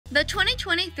The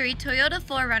 2023 Toyota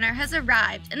 4Runner has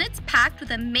arrived, and it's packed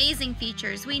with amazing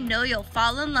features we know you'll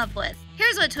fall in love with.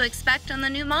 Here's what to expect on the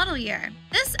new model year.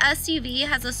 This SUV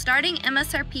has a starting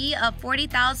MSRP of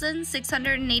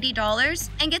 $40,680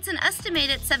 and gets an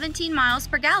estimated 17 miles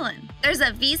per gallon. There's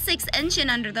a V6 engine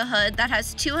under the hood that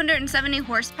has 270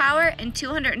 horsepower and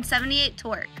 278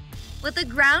 torque. With a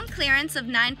ground clearance of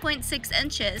 9.6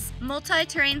 inches,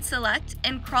 multi-terrain select,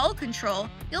 and crawl control,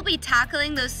 you'll be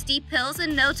tackling those steep hills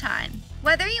in no time.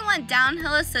 Whether you want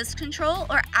downhill assist control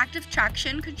or active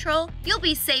traction control, you'll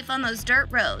be safe on those dirt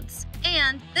roads.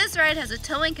 And this ride has a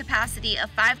towing capacity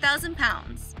of 5,000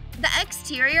 pounds. The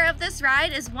exterior of this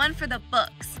ride is one for the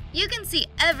books. You can see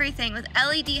everything with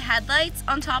LED headlights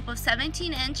on top of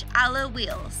 17-inch alloy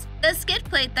wheels. The skid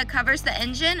plate that covers the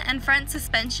engine and front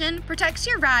suspension protects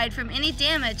your ride from any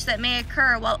damage that may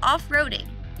occur while off-roading.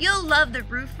 You'll love the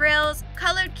roof rails,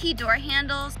 colored key door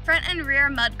handles, front and rear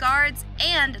mud guards,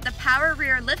 and the power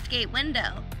rear liftgate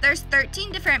window. There's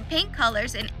 13 different paint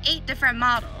colors and 8 different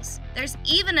models. There's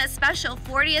even a special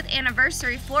 40th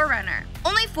anniversary 4Runner.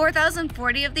 Only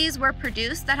 4,040 of these were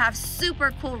produced that have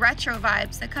super cool retro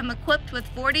vibes that come equipped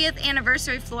with 40th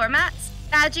anniversary floor mats,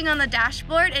 badging on the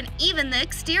dashboard, and even the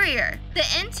exterior. The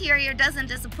interior doesn't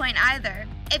disappoint either.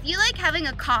 If you like having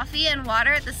a coffee and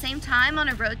water at the same time on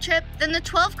a road trip, then the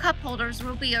 12 cup holders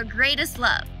will be your greatest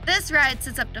love. This ride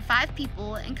sits up to 5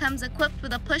 people and comes equipped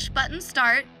with a push-button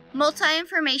start,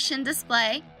 multi-information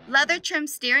display, leather trim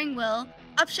steering wheel,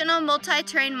 optional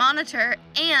multi-terrain monitor,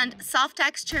 and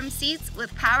soft-X trim seats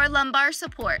with power lumbar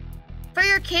support. For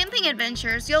your camping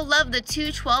adventures, you'll love the two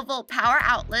 12-volt power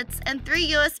outlets and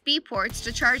 3 USB ports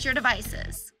to charge your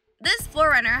devices. This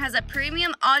 4Runner has a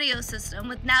premium audio system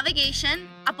with navigation,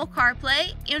 Apple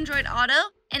CarPlay, Android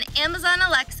Auto, and Amazon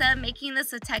Alexa, making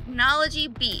this a technology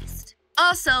beast.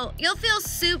 Also, you'll feel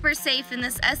super safe in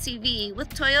this SUV with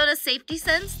Toyota Safety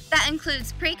Sense that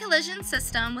includes pre-collision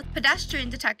system with pedestrian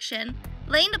detection,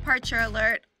 lane departure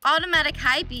alert, automatic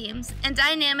high beams, and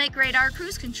dynamic radar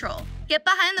cruise control. Get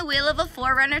behind the wheel of a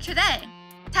 4Runner today.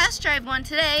 Test drive one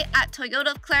today at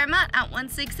Toyota of Clermont at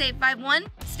 16851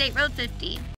 State Road 50.